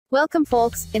Welcome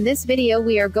folks, in this video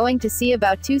we are going to see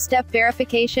about two-step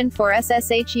verification for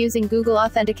SSH using Google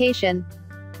Authentication.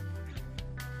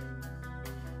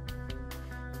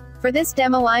 For this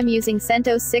demo I'm using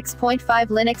CentOS 6.5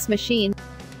 Linux machine.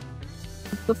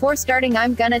 Before starting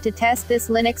I'm gonna to test this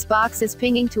Linux box is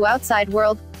pinging to outside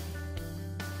world.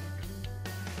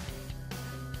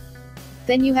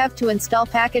 Then you have to install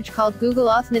package called Google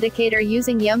Authenticator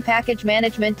using yum package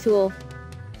management tool.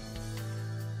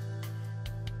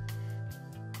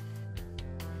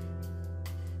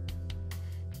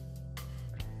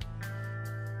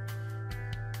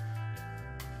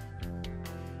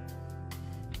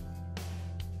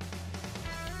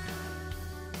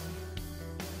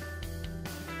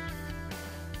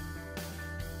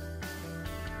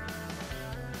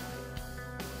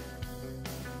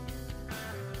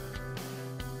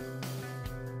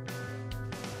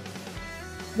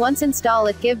 Once install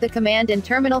it, give the command in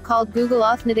terminal called Google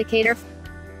Authenticator.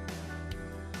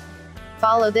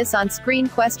 Follow this on screen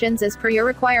questions as per your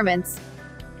requirements.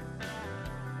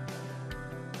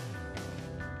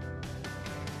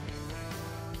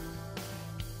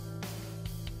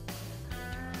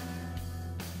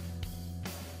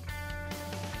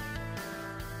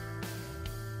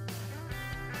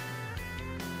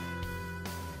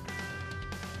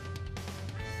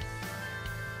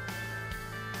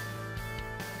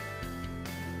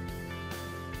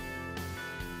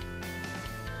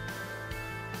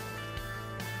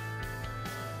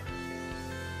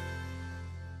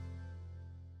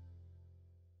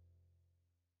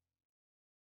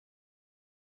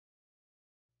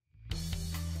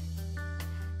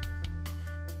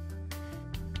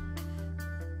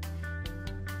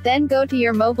 Then go to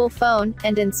your mobile phone,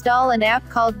 and install an app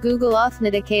called Google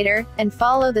Authenticator, and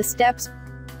follow the steps.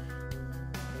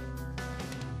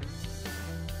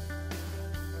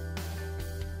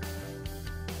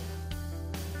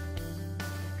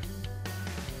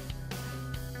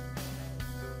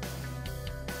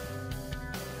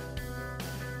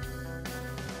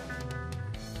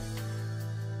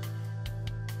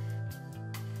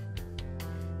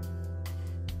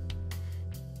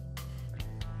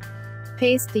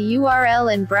 Paste the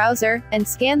URL in browser, and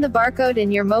scan the barcode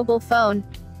in your mobile phone.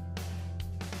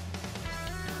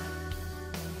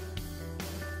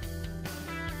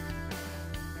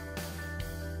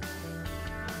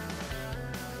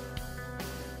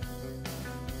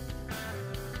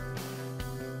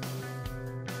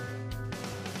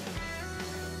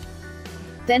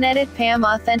 Then edit PAM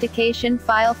authentication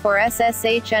file for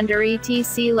SSH under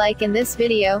etc like in this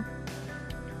video.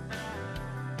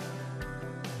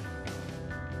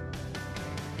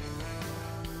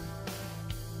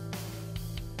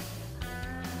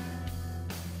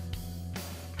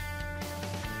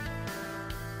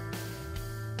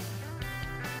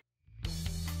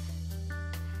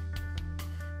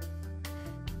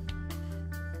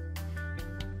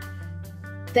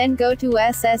 Then go to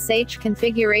SSH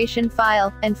configuration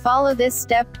file, and follow this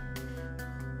step.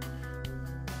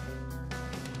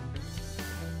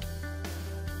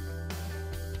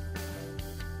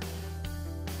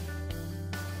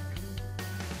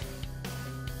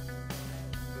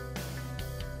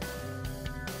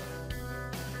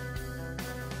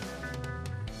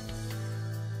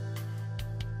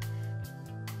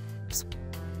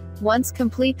 Once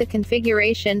complete the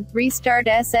configuration, restart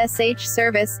SSH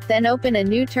service, then open a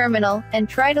new terminal, and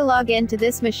try to log in to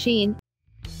this machine.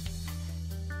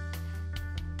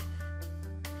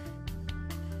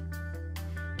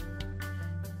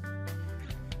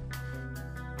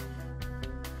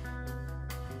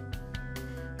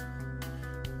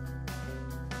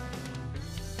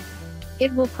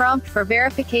 It will prompt for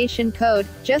verification code.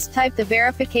 Just type the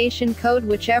verification code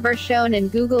whichever shown in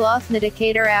Google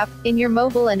Authenticator app, in your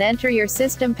mobile and enter your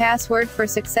system password for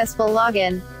successful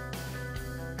login.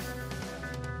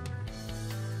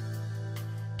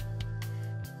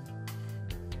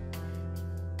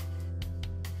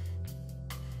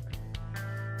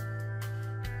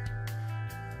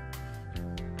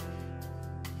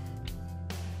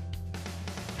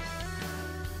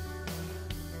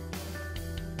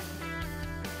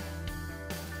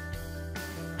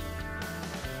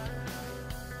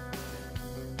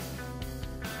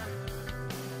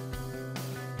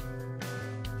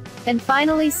 And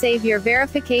finally save your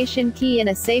verification key in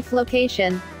a safe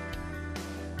location.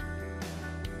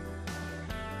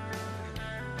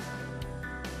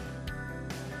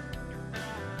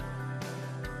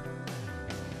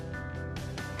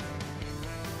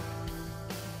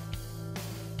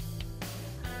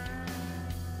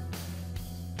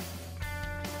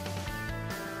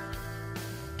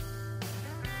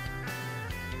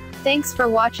 Thanks for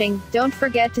watching, don't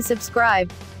forget to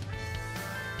subscribe.